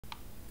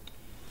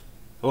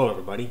Hello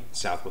everybody,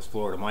 Southwest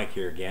Florida Mike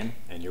here again,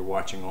 and you're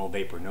watching All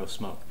Vapor No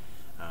Smoke.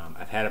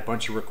 I've had a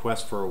bunch of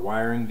requests for a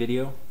wiring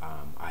video.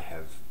 I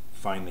have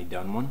finally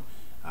done one.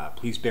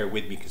 Please bear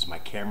with me because my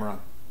camera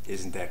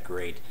isn't that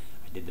great.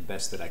 I did the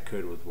best that I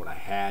could with what I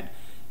had.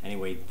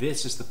 Anyway,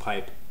 this is the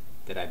pipe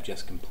that I've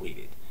just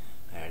completed.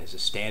 It is a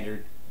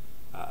standard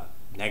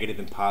negative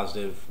and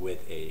positive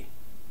with a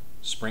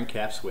spring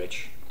cap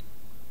switch.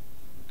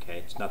 Okay,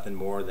 it's nothing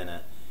more than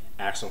an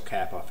axle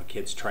cap off a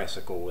kid's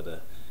tricycle with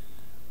a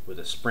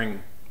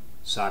spring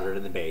soldered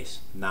in the base.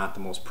 Not the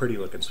most pretty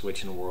looking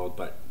switch in the world,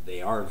 but they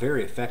are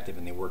very effective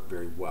and they work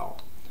very well.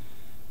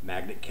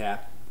 Magnet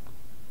cap,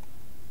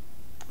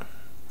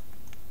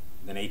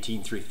 then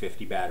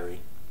 18350 battery,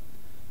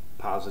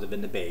 positive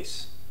in the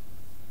base.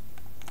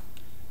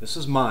 This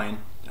is mine,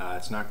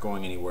 it's not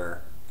going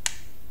anywhere.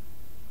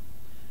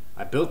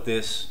 I built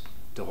this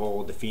to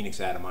hold the Phoenix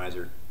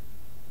atomizer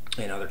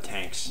and other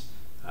tanks.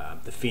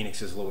 The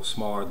Phoenix is a little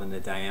smaller than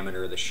the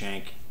diameter of the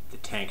shank. The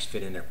tanks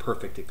fit in there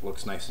perfect. It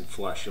looks nice and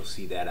flush. You'll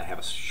see that. I have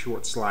a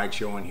short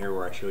slideshow in here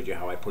where I showed you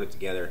how I put it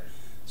together,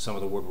 some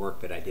of the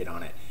woodwork that I did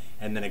on it,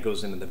 and then it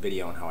goes into the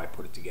video on how I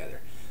put it together.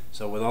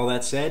 So with all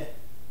that said,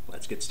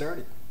 let's get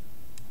started.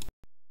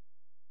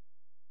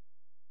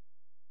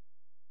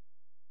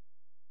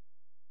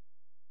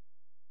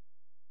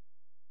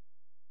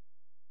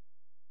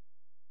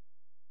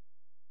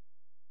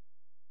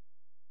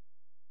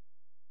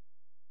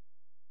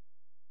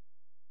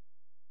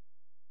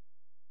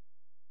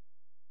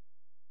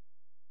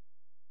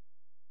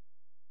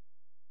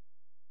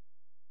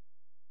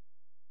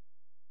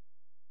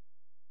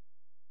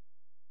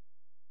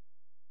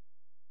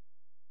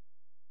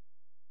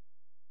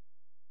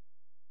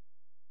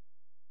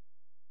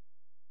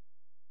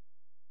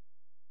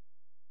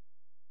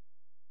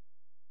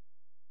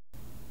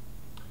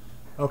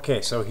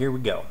 Okay, so here we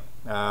go.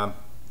 I'm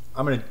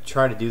going to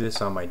try to do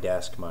this on my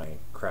desk, my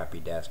crappy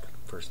desk.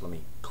 First, let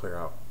me clear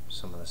out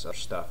some of this other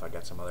stuff. I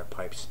got some other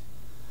pipes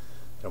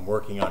that I'm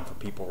working on for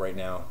people right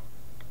now.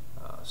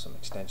 Some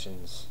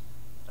extensions.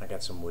 I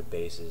got some wood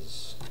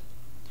bases.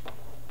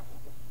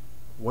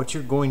 What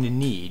you're going to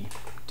need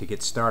to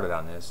get started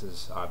on this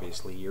is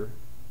obviously your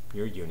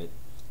unit.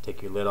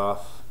 Take your lid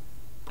off,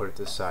 put it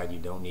to the side. You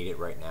don't need it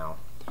right now.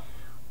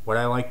 What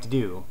I like to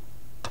do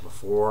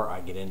before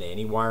I get into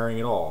any wiring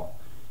at all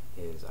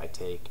is I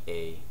take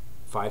a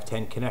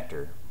 510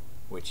 connector,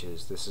 which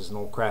is, this is an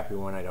old crappy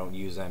one I don't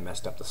use. I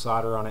messed up the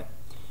solder on it.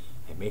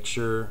 I make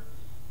sure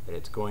that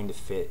it's going to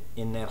fit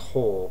in that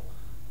hole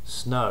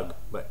snug,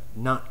 but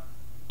not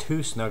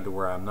too snug to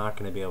where I'm not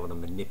going to be able to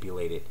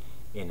manipulate it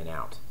in and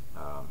out,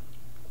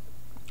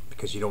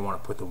 because you don't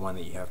want to put the one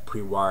that you have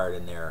pre-wired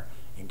in there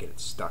and get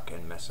it stuck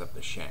and mess up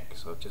the shank.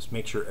 So just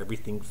make sure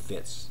everything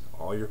fits,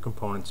 all your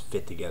components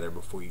fit together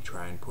before you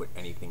try and put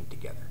anything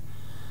together.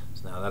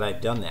 So now that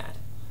I've done that,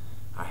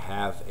 I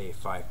have a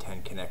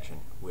 510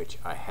 connection, which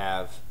I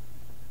have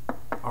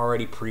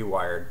already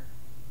pre-wired.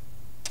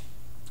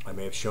 I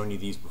may have shown you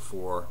these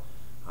before,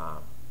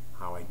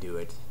 how I do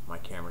it. My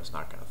camera's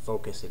not going to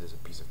focus, it is a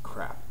piece of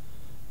crap.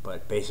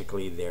 But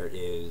basically there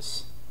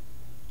is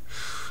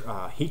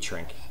heat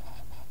shrink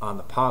on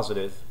the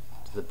positive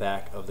to the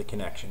back of the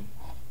connection,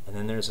 and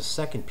then there's a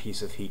second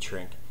piece of heat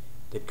shrink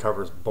that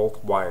covers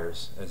both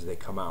wires as they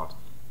come out.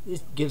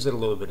 It gives it a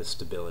little bit of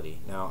stability.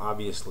 Now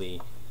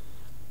obviously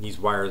these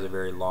wires are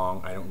very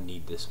long. I don't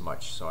need this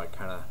much, so I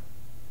got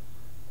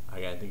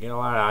to get a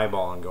lot of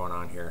eyeballing going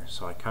on here.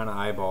 So I kind of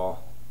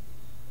eyeball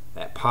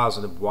that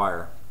positive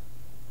wire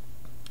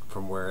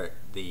from where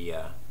the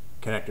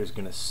connector is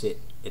going to sit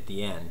at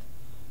the end,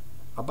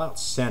 about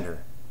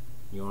center.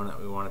 You want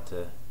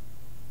the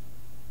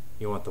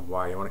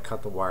wire. You want to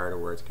cut the wire to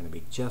where it's going to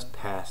be just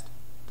past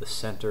the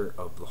center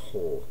of the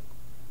hole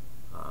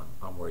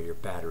on where your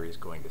battery is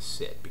going to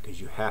sit,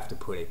 because you have to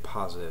put a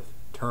positive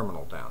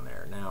terminal down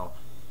there. Now,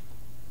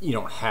 you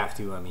don't have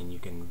to. I mean, you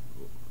can.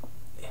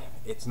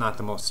 It's not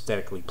the most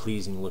aesthetically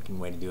pleasing looking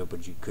way to do it,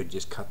 but you could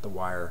just cut the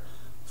wire,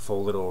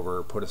 fold it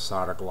over, put a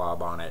solder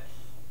glob on it.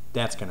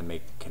 That's going to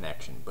make the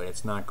connection, but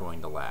it's not going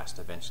to last.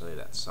 Eventually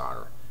that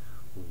solder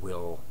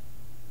will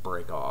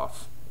break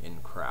off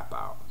and crap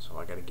out. So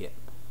I got to get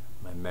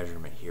my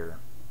measurement here.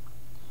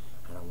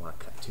 I don't want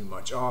to cut too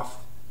much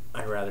off.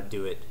 I'd rather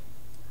do it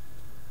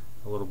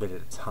a little bit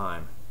at a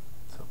time.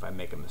 So if I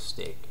make a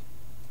mistake,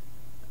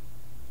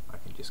 I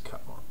can just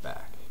cut more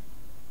back.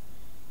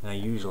 And I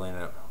usually end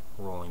up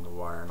rolling the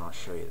wire, and I'll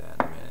show you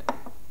that in a minute.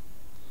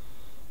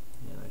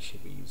 And I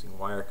should be using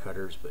wire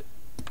cutters, but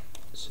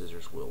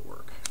scissors will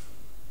work.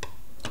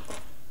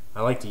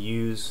 I like to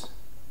use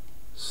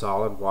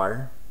solid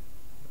wire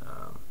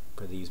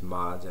for these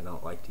mods. I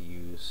don't like to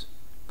use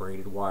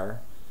braided wire,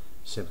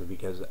 simply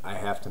because I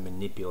have to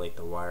manipulate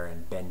the wire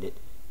and bend it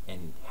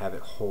and have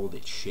it hold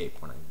its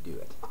shape when I do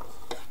it.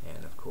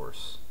 And of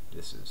course,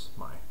 this is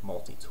my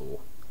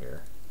multi-tool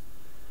here.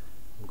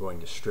 I'm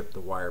going to strip the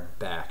wire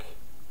back,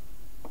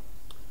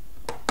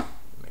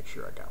 make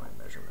sure I got my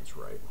measurements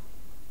right.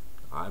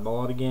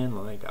 Eyeball it again,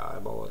 like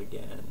eyeball it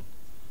again.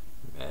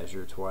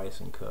 Measure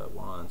twice and cut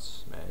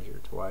once.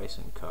 Measure twice. twice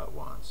and cut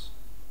once.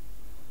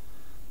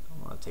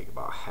 I want to take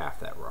about half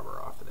that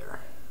rubber off of there.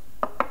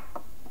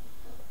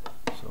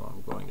 So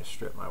I'm going to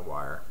strip my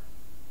wire.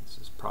 This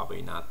is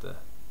probably not the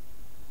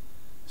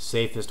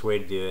safest way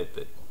to do it,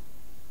 but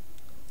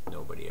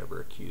nobody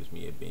ever accused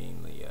me of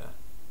being the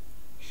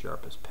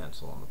sharpest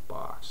pencil in the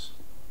box.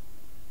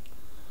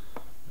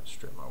 I'm going to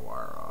strip my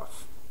wire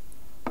off.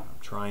 I'm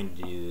trying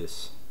to do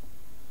this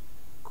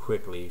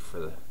quickly for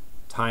the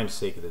time's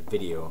sake of the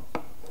video,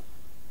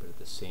 but at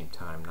the same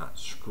time not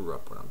screw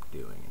up what I'm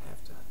doing and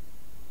have to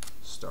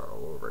start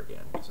all over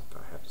again, because if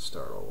I have to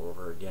start all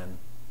over again,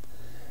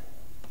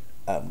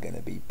 I'm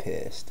gonna be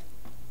pissed.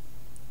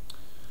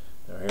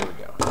 So here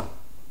we go.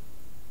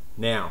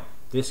 Now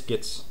this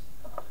gets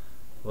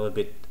a little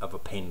bit of a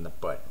pain in the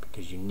butt,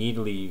 because you need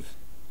to leave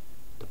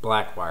the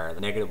black wire, the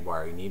negative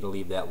wire, you need to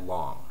leave that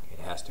long. It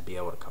has to be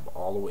able to come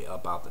all the way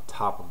up out the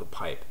top of the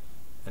pipe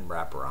and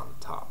wrap around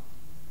the top.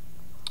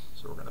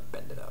 So we're gonna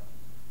bend it up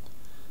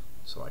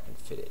so I can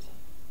fit it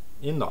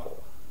in the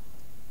hole.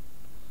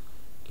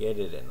 Get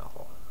it in the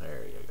hole.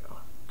 There you go.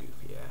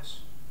 Goofy ass.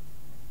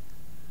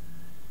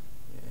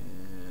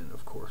 And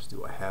of course,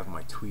 do I have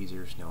my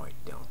tweezers? No, I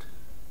don't.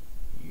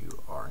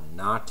 You are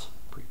not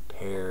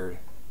prepared,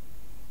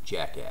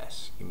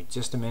 jackass. Give me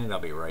just a minute, I'll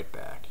be right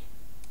back.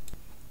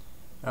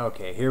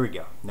 Okay, here we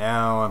go.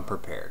 Now I'm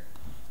prepared.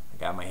 I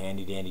got my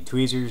handy dandy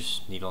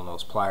tweezers, needle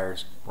nose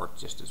pliers, work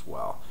just as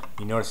well.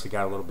 You notice it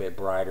got a little bit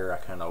brighter. I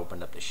kind of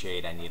opened up the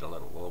shade. I need a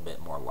little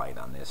bit more light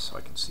on this so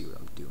I can see what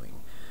I'm doing.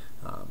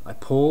 I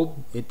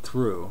pulled it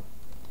through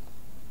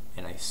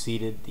and I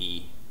seated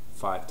the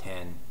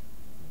 510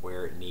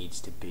 where it needs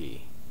to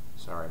be.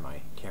 Sorry,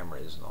 my camera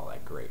isn't all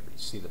that great, but you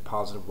see the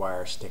positive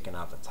wire sticking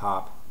out the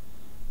top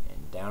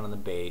and down in the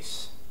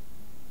base.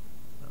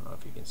 I don't know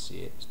if you can see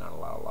it, it's not a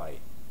lot of light.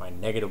 My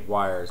negative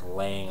wire is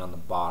laying on the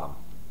bottom.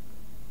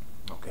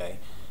 Okay,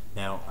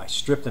 now I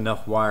stripped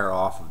enough wire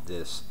off of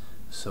this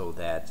so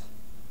that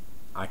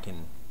I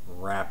can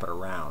wrap it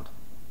around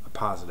a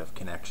positive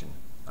connection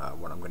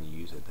when I'm going to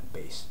use at the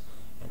base.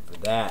 And for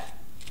that,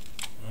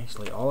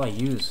 actually all I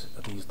use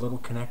are these little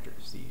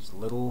connectors, these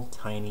little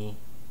tiny,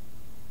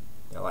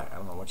 they're like, I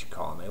don't know what you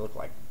call them, they look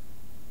like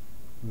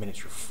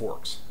miniature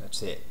forks.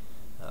 That's it.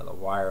 The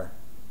wire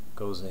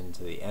goes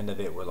into the end of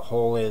it where the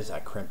hole is. I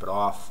crimp it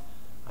off.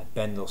 I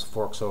bend those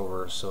forks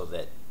over so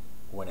that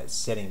when it's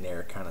sitting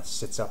there, it kind of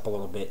sits up a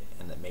little bit,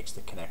 and that makes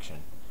the connection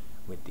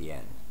with the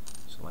end.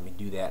 So let me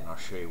do that and I'll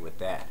show you what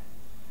that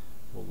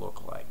will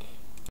look like.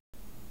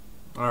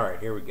 Alright,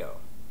 here we go.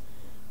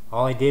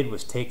 All I did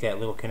was take that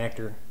little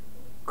connector,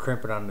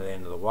 crimp it onto the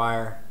end of the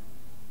wire,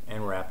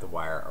 and wrap the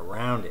wire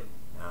around it.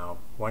 Now,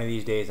 one of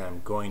these days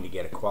I'm going to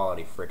get a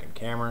quality frickin'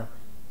 camera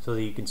so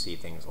that you can see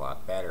things a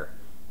lot better.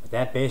 But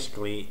that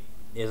basically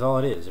is all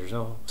it is. There's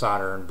no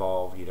solder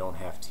involved. You don't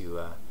have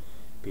to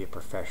be a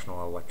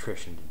professional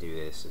electrician to do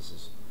this. This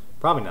is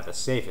probably not the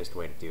safest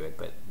way to do it,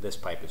 but this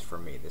pipe is for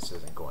me. This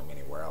isn't going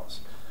anywhere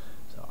else.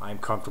 So I'm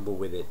comfortable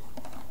with it,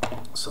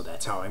 so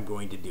that's how I'm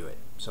going to do it.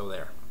 So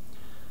there.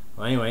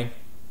 Well, anyway,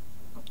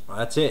 well,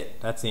 that's it.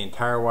 That's the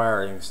entire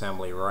wiring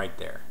assembly right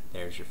there.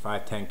 There's your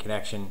 510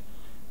 connection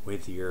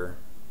with your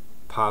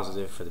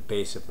positive for the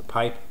base of the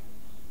pipe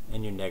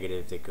and your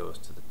negative that goes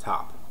to the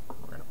top.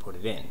 We're going to put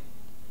it in.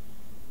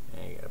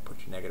 And you got to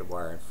put your negative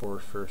wire in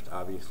first,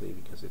 obviously,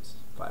 because it's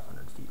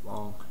 500 feet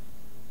long.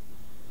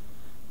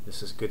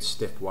 This is good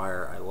stiff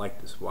wire. I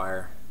like this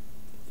wire.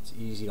 It's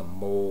easy to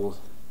mold,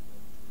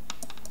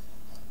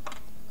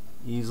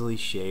 easily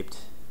shaped,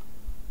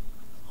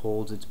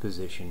 holds its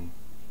position.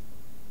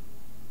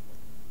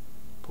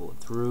 Pull it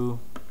through.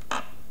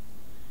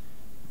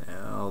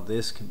 Now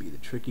this can be the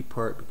tricky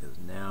part, because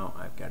now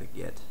I've got to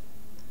get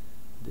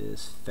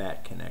this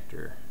fat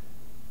connector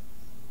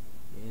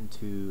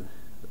into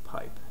the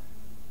pipe.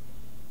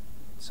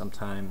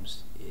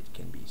 Sometimes it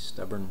can be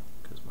stubborn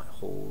because my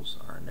holes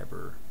are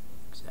never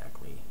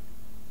exactly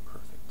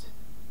perfect.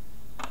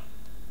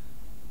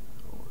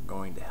 So we're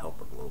going to help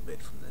it a little bit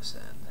from this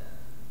end.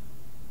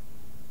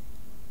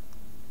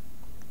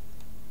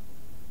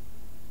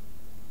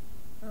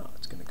 Oh,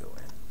 it's going to go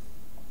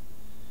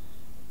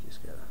in.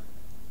 Just got to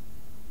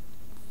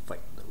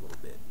fight with it a little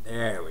bit.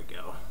 There we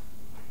go.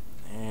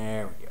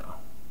 There we go.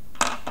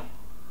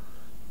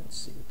 Let's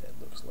see what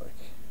that looks like.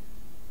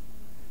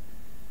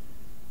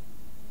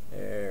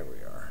 There we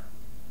are.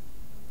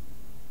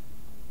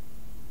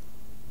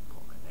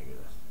 Pull my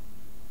negative.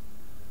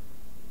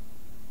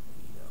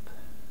 Lead up.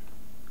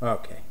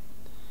 Okay.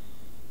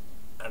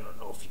 I don't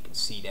know if you can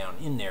see down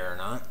in there or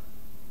not.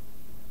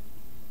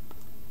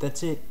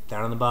 That's it.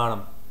 Down on the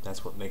bottom.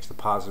 That's what makes the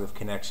positive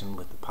connection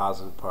with the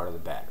positive part of the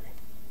battery.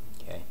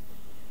 Okay.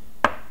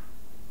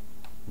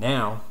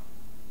 Now,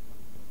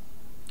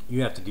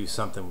 you have to do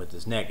something with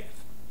this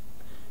negative.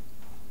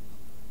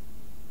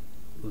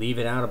 Leave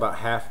it out about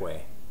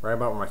halfway, right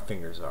about where my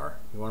fingers are.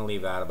 You want to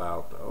leave out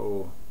about,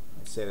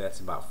 I'd say that's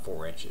about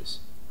 4 inches.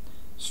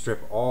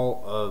 Strip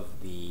all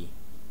of the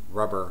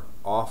rubber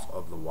off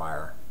of the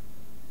wire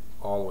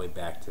all the way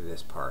back to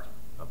this part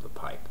of the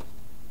pipe.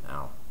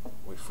 Now,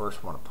 we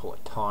first want to pull a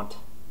taunt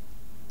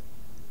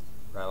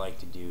what I like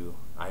to do,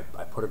 I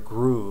put a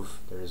groove.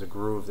 There is a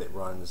groove that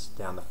runs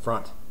down the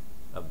front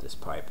of this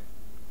pipe.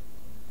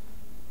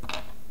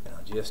 And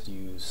I'll just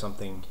use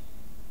something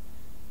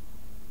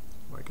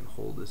where I can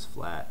hold this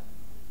flat,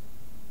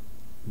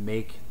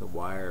 make the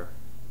wire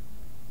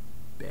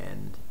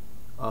bend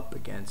up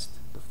against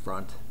the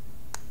front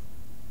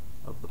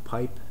of the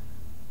pipe.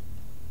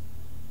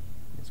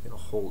 It's going to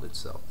hold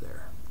itself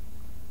there.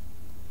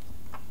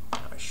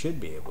 Now I should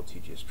be able to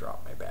just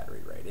drop my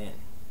battery right in,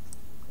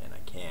 and I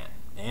can.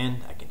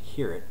 And I can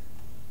hear it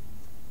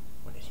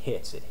when it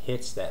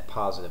hits that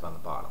positive on the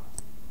bottom.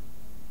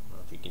 I don't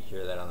know if you can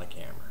hear that on the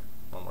camera.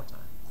 One more time.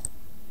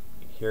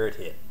 You can hear it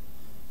hit.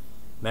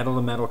 Metal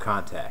to metal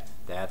contact,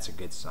 that's a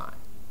good sign.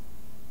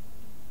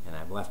 And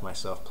I've left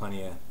myself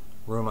plenty of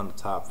room on the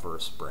top for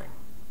a spring.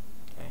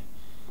 Okay,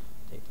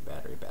 take the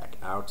battery back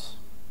out.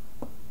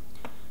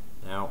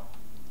 Now,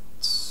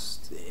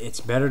 it's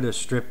better to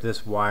strip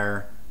this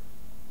wire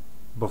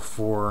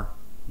before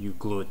you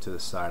glue it to the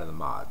side of the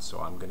mod. So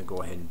I'm going to go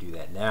ahead and do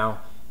that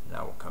now, and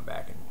I will come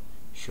back and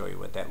show you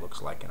what that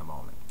looks like in a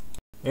moment.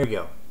 There we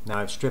go. Now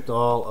I've stripped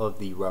all of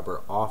the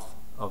rubber off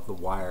of the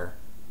wire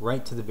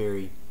right to the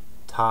very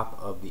top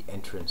of the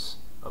entrance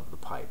of the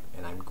pipe,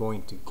 and I'm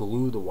going to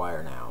glue the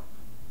wire now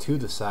to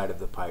the side of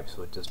the pipe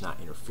so it does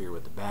not interfere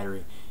with the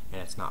battery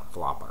and it's not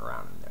flopping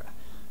around in there.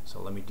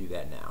 So let me do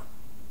that now.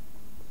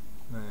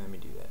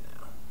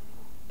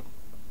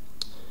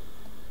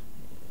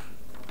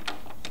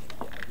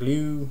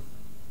 Glue.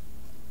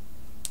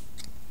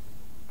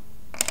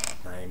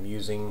 I am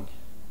using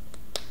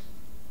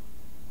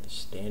the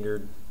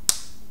standard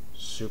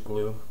soup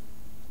glue,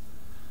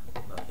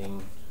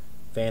 nothing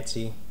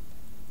fancy.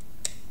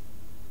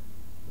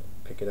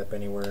 Pick it up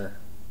anywhere,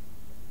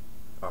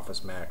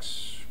 Office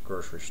Max,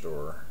 grocery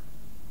store,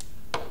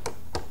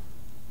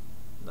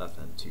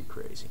 nothing too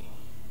crazy,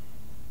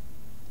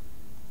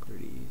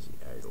 pretty easy.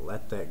 I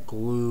let that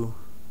glue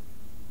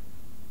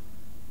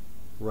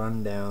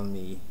run down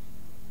the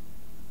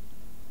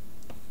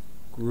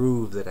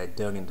groove that I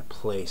dug into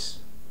place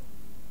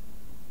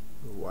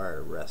the wire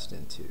to rest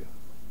into.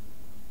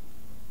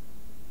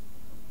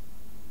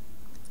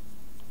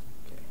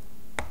 Okay,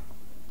 and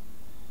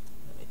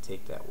I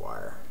take that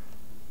wire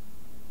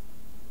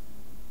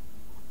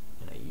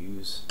and I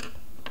use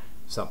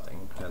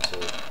something, pencil,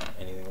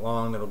 anything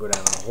long that'll go down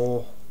in the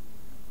hole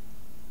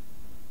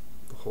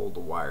to hold the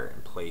wire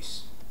in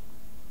place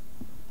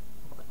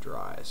while it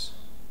dries.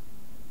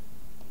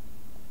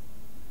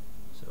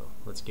 So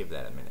let's give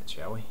that a minute,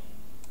 shall we?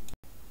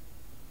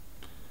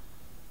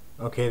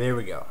 Okay, there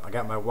we go. I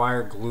got my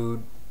wire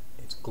glued.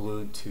 It's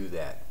glued to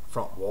that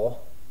front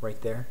wall right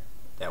there.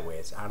 That way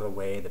it's out of the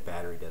way, the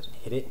battery doesn't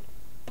hit it.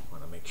 I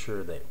want to make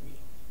sure that we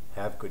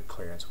have good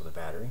clearance with the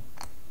battery.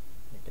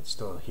 You can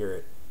still hear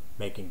it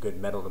making good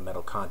metal to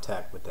metal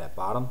contact with that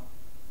bottom.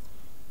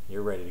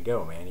 You're ready to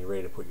go, man. You're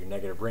ready to put your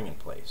negative ring in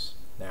place.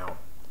 Now,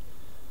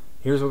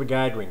 here's where the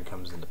guide ring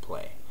comes into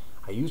play.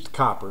 I used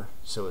copper,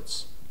 so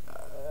it's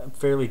a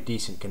fairly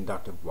decent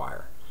conductive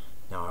wire.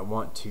 Now I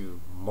want to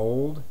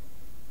mold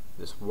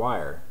this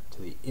wire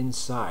to the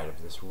inside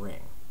of this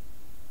ring.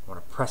 I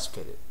want to press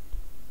fit it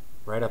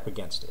right up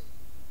against it.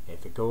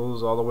 If it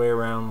goes all the way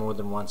around more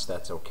than once,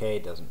 that's okay,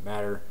 it doesn't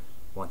matter.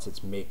 Once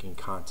it's making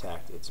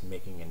contact, it's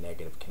making a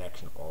negative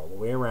connection all the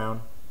way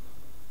around,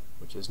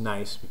 which is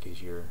nice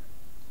because your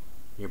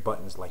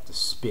buttons like to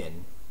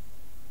spin,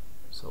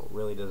 so it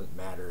really doesn't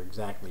matter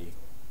exactly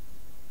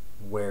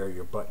where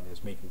your button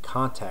is making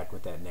contact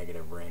with that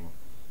negative ring,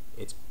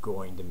 it's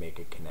going to make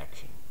a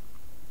connection.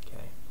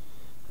 Okay.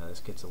 Now this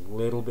gets a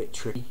little bit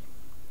tricky,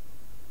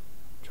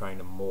 trying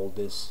to mold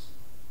this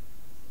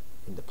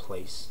into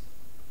place.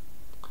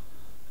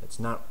 That's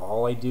not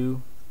all I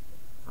do.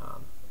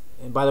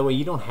 And by the way,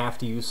 you don't have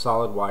to use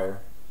solid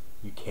wire.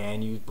 You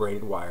can use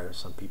braided wire.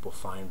 Some people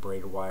find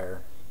braided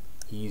wire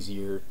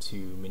easier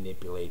to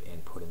manipulate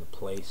and put into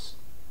place.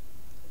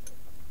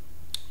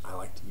 I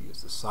like to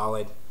use the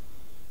solid.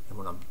 And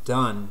when I'm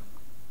done,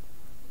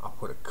 I'll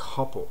put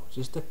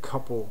just a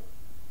couple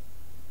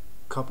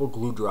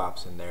glue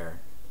drops in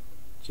there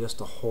just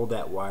to hold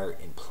that wire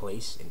in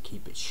place and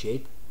keep its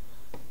shape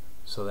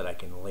so that I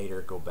can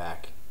later go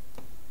back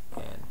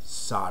and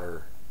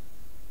solder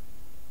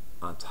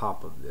on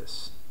top of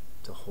this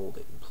to hold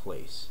it in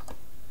place.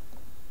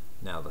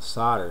 Now the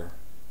solder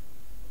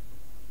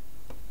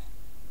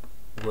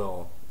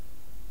will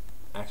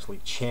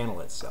actually channel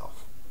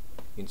itself.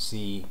 You can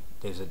see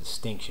there's a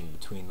distinction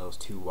between those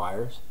two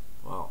wires.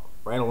 Well,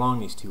 right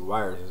along these two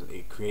wires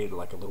it created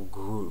like a little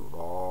groove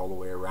all the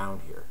way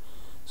around here.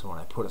 So when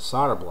I put a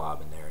solder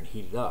blob in there and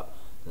heat it up,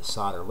 the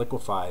solder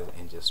liquefies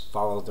and just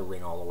follows the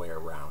ring all the way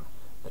around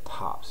the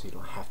top. So you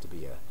don't have to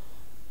be a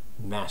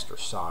master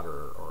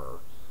solderer or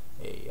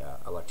a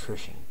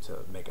electrician to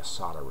make a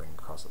solder ring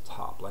across the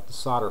top. Let the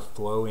solder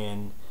flow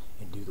in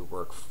and do the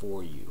work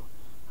for you.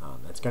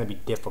 That's going to be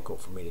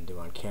difficult for me to do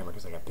on camera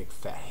because I got big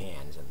fat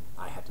hands and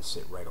I have to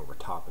sit right over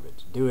top of it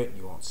to do it, and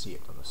you won't see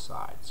it from the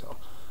side. So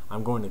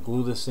I'm going to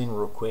glue this in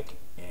real quick,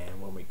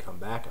 and when we come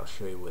back I'll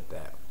show you what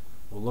that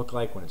will look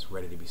like when it's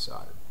ready to be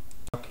soldered.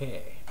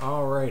 Okay,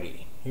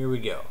 alrighty, here we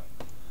go.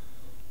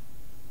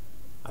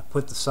 I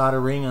put the solder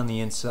ring on the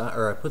inside,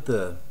 or I put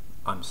the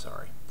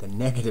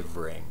negative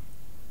ring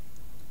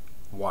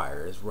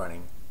wire is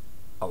running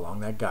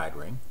along that guide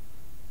ring,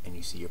 and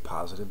you see your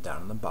positive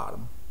down on the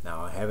bottom.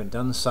 Now I haven't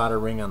done the solder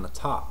ring on the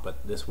top,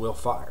 but this will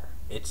fire.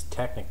 It's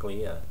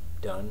technically a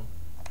done,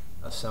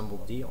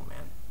 assembled deal,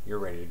 man. You're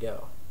ready to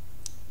go.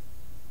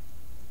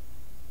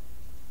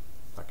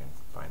 If I can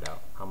find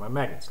out how my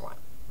magnets line.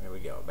 There we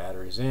go.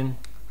 Battery's in.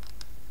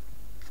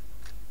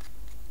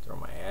 Throw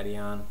my addy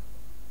on.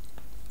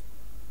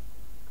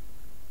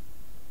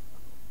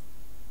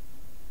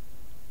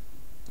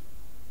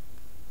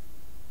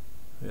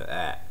 Look at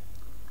that.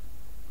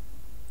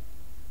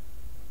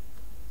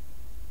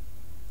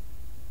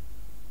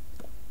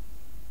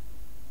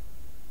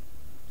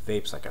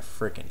 Vapes like a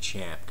freaking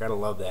champ. Gotta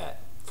love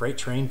that. Freight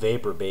train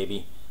vapor,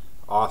 baby.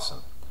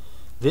 Awesome.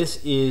 This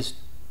is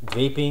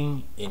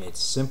vaping in its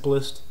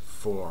simplest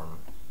form.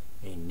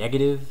 A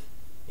negative,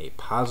 a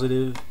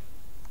positive,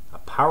 a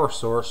power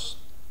source,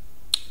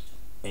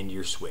 and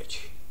your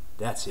switch.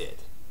 That's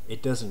it.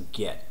 It doesn't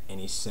get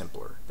any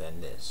simpler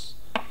than this.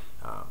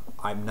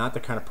 I'm not the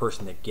kind of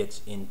person that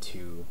gets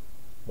into,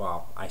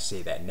 well, I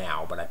say that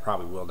now, but I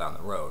probably will down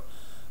the road.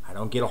 I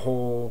don't get a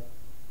whole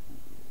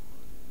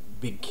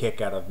big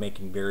kick out of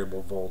making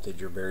variable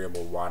voltage or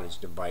variable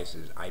wattage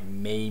devices. I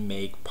may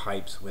make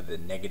pipes with a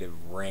negative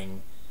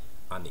ring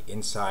on the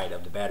inside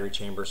of the battery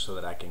chamber so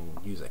that I can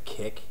use a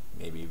kick,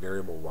 maybe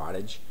variable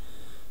wattage.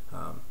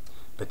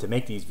 But to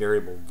make these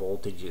variable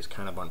voltage is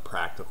kind of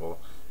unpractical,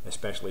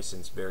 especially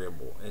since the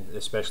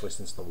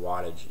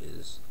wattage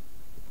is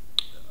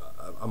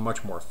a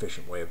much more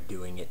efficient way of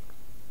doing it.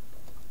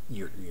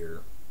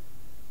 You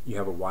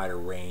have a wider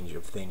range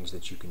of things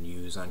that you can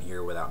use on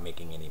here without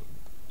making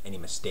any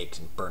mistakes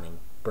and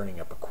burning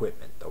up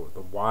equipment. The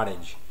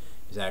wattage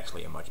is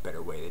actually a much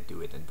better way to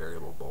do it than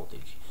variable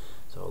voltage.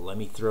 So let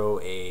me throw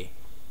a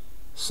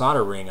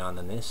solder ring on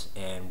this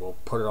and we'll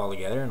put it all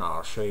together, and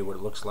I'll show you what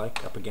it looks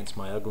like up against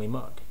my ugly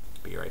mug.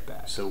 Be right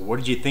back. So what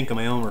did you think of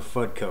my Elmer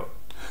Fudd coat?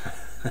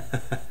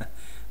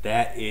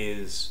 That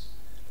is,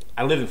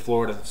 I live in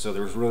Florida, so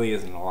there really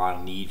isn't a lot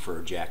of need for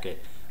a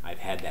jacket. I've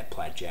had that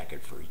plaid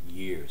jacket for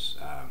years.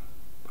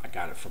 I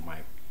got it from my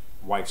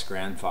wife's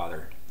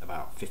grandfather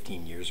about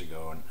 15 years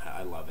ago, and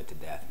I love it to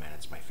death, man.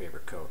 It's my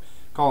favorite coat.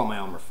 Call it my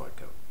Elmer Fudd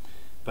coat.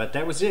 But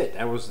that was it.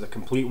 That was the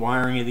complete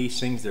wiring of these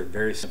things. They're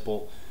very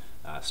simple,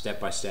 step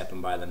by step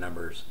and by the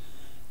numbers.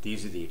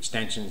 These are the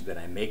extensions that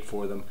I make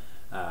for them.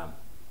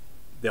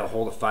 They'll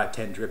hold a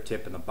 510 drip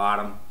tip in the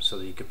bottom so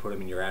that you can put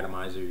them in your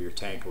atomizer, your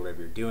tank, or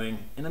whatever you're doing.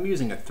 And I'm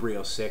using a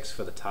 306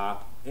 for the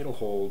top. It'll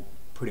hold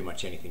pretty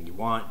much anything you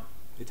want.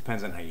 It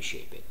depends on how you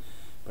shape it.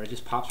 But it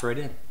just pops right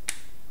in.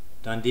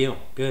 Done deal.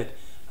 Good.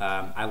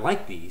 I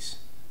like these.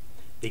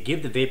 They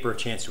give the vapor a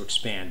chance to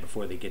expand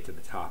before they get to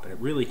the top, and it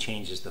really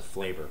changes the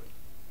flavor.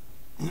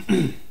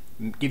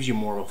 It gives you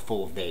more of a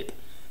full vape.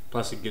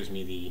 Plus it gives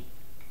me the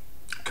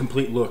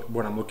complete look,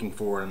 what I'm looking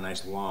for in a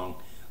nice long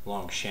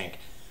shank.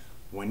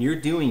 When you're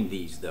doing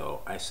these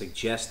though, I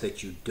suggest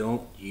that you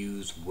don't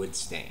use wood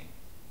stain.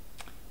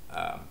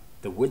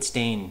 The wood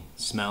stain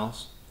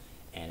smells,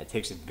 and it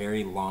takes a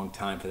very long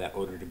time for that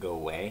odor to go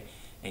away,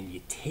 and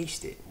you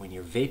taste it. When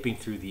you're vaping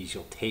through these,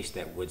 you'll taste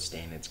that wood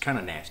stain. It's kind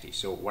of nasty.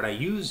 So what I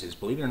use is,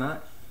 believe it or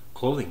not,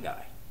 clothing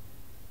dye.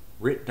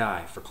 RIT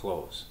dye for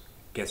clothes.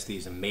 Gets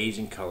these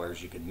amazing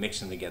colors. You can mix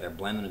them together,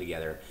 blend them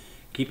together,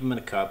 keep them in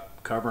a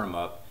cup, cover them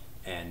up,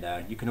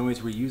 and you can always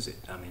reuse it.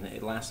 I mean,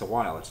 it lasts a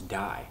while. It's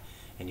dye,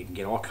 and you can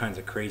get all kinds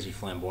of crazy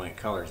flamboyant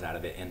colors out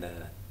of it. And the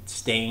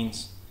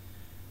stains,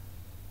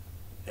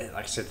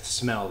 like I said, the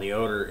smell, the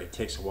odor, it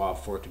takes a while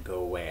for it to go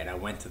away. And I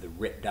went to the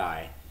RIT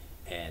dye,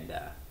 and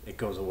it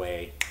goes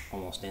away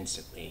almost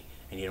instantly,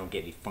 and you don't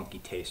get any funky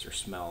taste or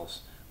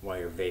smells while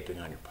you're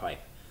vaping on your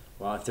pipe.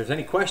 Well, if there's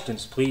any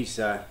questions, please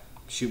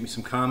shoot me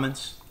some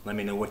comments. Let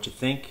me know what you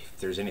think. If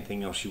there's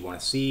anything else you want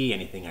to see,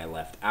 anything I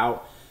left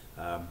out,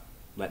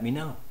 let me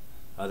know.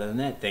 Other than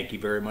that, thank you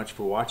very much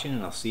for watching,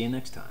 and I'll see you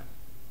next time.